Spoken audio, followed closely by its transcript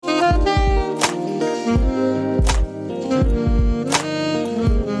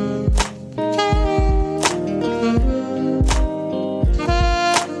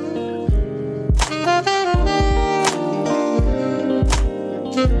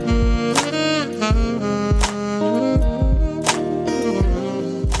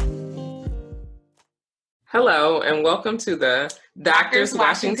Hello, and welcome to the Doctors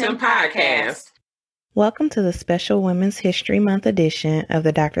Washington Podcast. Welcome to the special Women's History Month edition of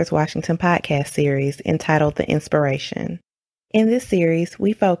the Doctors Washington Podcast series entitled The Inspiration. In this series,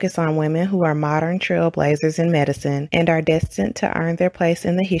 we focus on women who are modern trailblazers in medicine and are destined to earn their place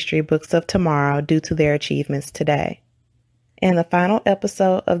in the history books of tomorrow due to their achievements today. In the final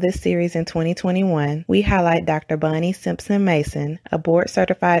episode of this series in 2021, we highlight Dr. Bonnie Simpson Mason, a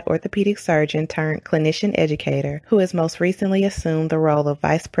board-certified orthopedic surgeon turned clinician educator who has most recently assumed the role of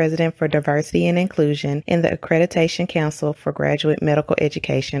Vice President for Diversity and Inclusion in the Accreditation Council for Graduate Medical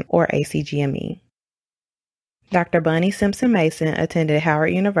Education, or ACGME. Dr. Bonnie Simpson Mason attended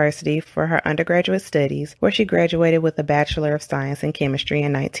Howard University for her undergraduate studies, where she graduated with a Bachelor of Science in Chemistry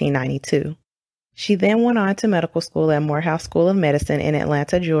in 1992. She then went on to medical school at Morehouse School of Medicine in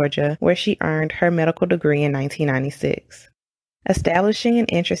Atlanta, Georgia, where she earned her medical degree in 1996. Establishing an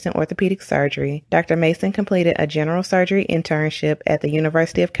interest in orthopedic surgery, Dr. Mason completed a general surgery internship at the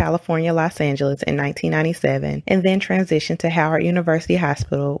University of California, Los Angeles in 1997, and then transitioned to Howard University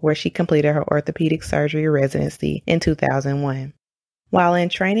Hospital, where she completed her orthopedic surgery residency in 2001. While in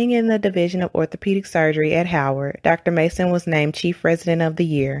training in the Division of Orthopedic Surgery at Howard, Dr. Mason was named Chief Resident of the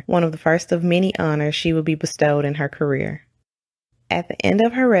Year, one of the first of many honors she would be bestowed in her career. At the end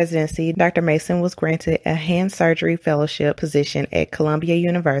of her residency, Dr. Mason was granted a hand surgery fellowship position at Columbia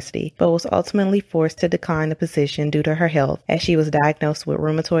University, but was ultimately forced to decline the position due to her health, as she was diagnosed with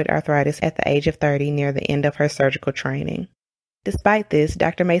rheumatoid arthritis at the age of 30 near the end of her surgical training. Despite this,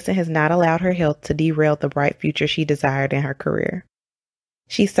 Dr. Mason has not allowed her health to derail the bright future she desired in her career.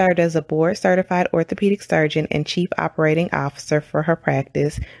 She served as a board-certified orthopedic surgeon and chief operating officer for her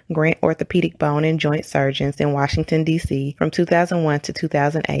practice, Grant Orthopedic Bone and Joint Surgeons in Washington, D.C. from 2001 to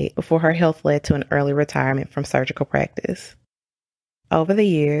 2008 before her health led to an early retirement from surgical practice. Over the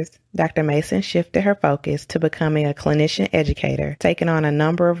years, Dr. Mason shifted her focus to becoming a clinician educator, taking on a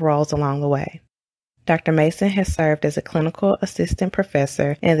number of roles along the way. Dr. Mason has served as a clinical assistant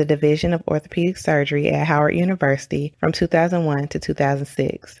professor in the Division of Orthopedic Surgery at Howard University from 2001 to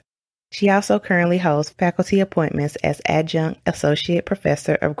 2006. She also currently holds faculty appointments as adjunct associate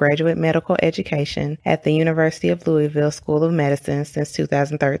professor of graduate medical education at the University of Louisville School of Medicine since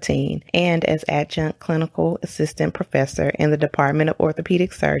 2013 and as adjunct clinical assistant professor in the Department of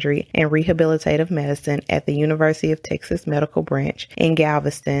Orthopedic Surgery and Rehabilitative Medicine at the University of Texas Medical Branch in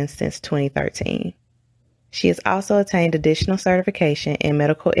Galveston since 2013. She has also attained additional certification in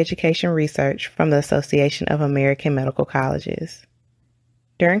medical education research from the Association of American Medical Colleges.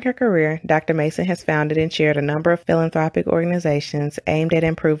 During her career, Dr. Mason has founded and chaired a number of philanthropic organizations aimed at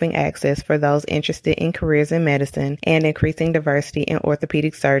improving access for those interested in careers in medicine and increasing diversity in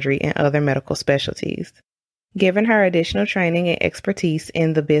orthopedic surgery and other medical specialties. Given her additional training and expertise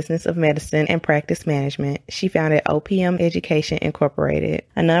in the business of medicine and practice management, she founded OPM Education Incorporated,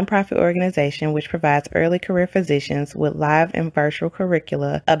 a nonprofit organization which provides early career physicians with live and virtual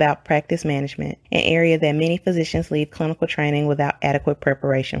curricula about practice management, an area that many physicians leave clinical training without adequate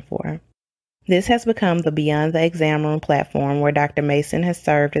preparation for. This has become the Beyond the Exam Room platform where Dr. Mason has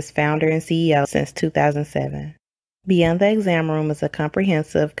served as founder and CEO since 2007. Beyond the Exam Room is a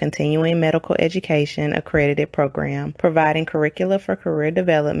comprehensive continuing medical education accredited program providing curricula for career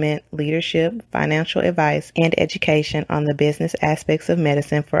development, leadership, financial advice, and education on the business aspects of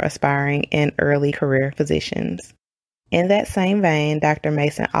medicine for aspiring and early career physicians. In that same vein, Dr.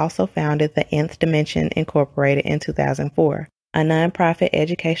 Mason also founded the Nth Dimension Incorporated in 2004, a nonprofit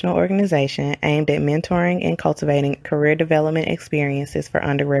educational organization aimed at mentoring and cultivating career development experiences for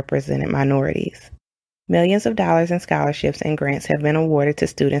underrepresented minorities. Millions of dollars in scholarships and grants have been awarded to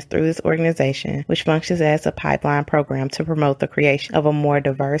students through this organization, which functions as a pipeline program to promote the creation of a more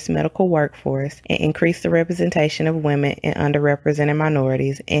diverse medical workforce and increase the representation of women and underrepresented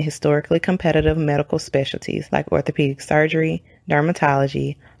minorities in historically competitive medical specialties like orthopedic surgery,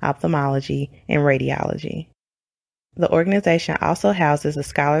 dermatology, ophthalmology, and radiology. The organization also houses a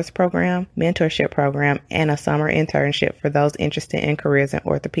scholars program, mentorship program, and a summer internship for those interested in careers in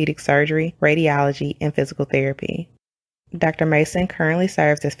orthopedic surgery, radiology, and physical therapy. Dr. Mason currently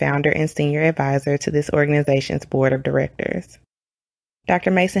serves as founder and senior advisor to this organization's board of directors.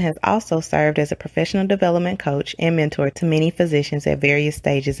 Dr. Mason has also served as a professional development coach and mentor to many physicians at various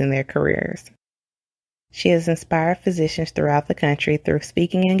stages in their careers. She has inspired physicians throughout the country through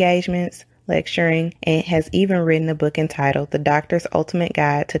speaking engagements, lecturing, and has even written a book entitled The Doctor's Ultimate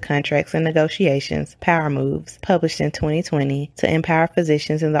Guide to Contracts and Negotiations, Power Moves, published in 2020 to empower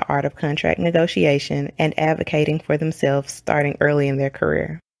physicians in the art of contract negotiation and advocating for themselves starting early in their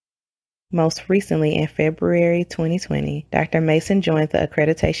career. Most recently, in February 2020, Dr. Mason joined the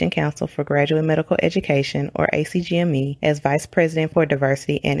Accreditation Council for Graduate Medical Education, or ACGME, as Vice President for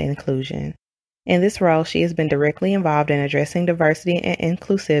Diversity and Inclusion. In this role, she has been directly involved in addressing diversity and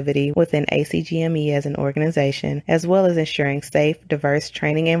inclusivity within ACGME as an organization, as well as ensuring safe, diverse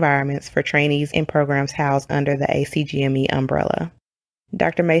training environments for trainees in programs housed under the ACGME umbrella.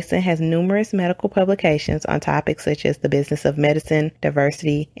 Dr. Mason has numerous medical publications on topics such as the business of medicine,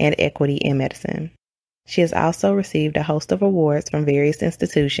 diversity, and equity in medicine. She has also received a host of awards from various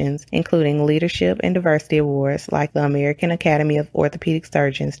institutions, including Leadership and Diversity Awards like the American Academy of Orthopedic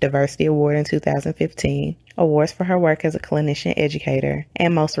Surgeons Diversity Award in 2015, awards for her work as a clinician educator,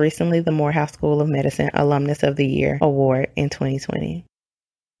 and most recently the Morehouse School of Medicine Alumnus of the Year Award in 2020.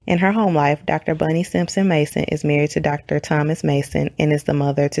 In her home life, Dr. Bunny Simpson Mason is married to Dr. Thomas Mason and is the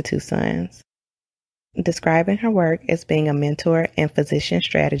mother to 2 sons. Describing her work as being a mentor and physician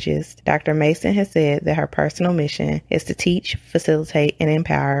strategist, Dr. Mason has said that her personal mission is to teach, facilitate, and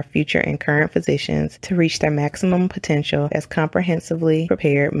empower future and current physicians to reach their maximum potential as comprehensively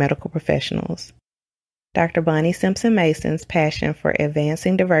prepared medical professionals. Dr. Bonnie Simpson Mason's passion for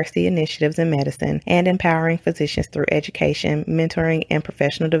advancing diversity initiatives in medicine and empowering physicians through education, mentoring, and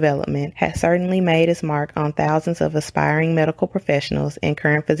professional development has certainly made its mark on thousands of aspiring medical professionals and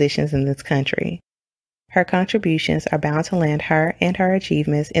current physicians in this country. Her contributions are bound to land her and her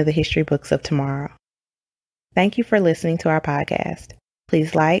achievements in the history books of tomorrow. Thank you for listening to our podcast.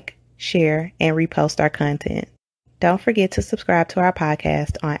 Please like, share, and repost our content. Don't forget to subscribe to our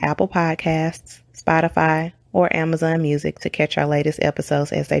podcast on Apple Podcasts, Spotify, or Amazon Music to catch our latest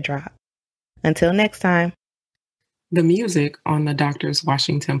episodes as they drop. Until next time. The music on the Doctors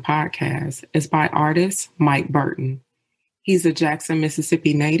Washington podcast is by artist Mike Burton. He's a Jackson,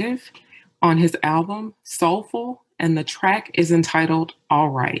 Mississippi native on his album Soulful, and the track is entitled All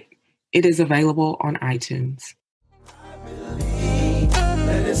Right. It is available on iTunes.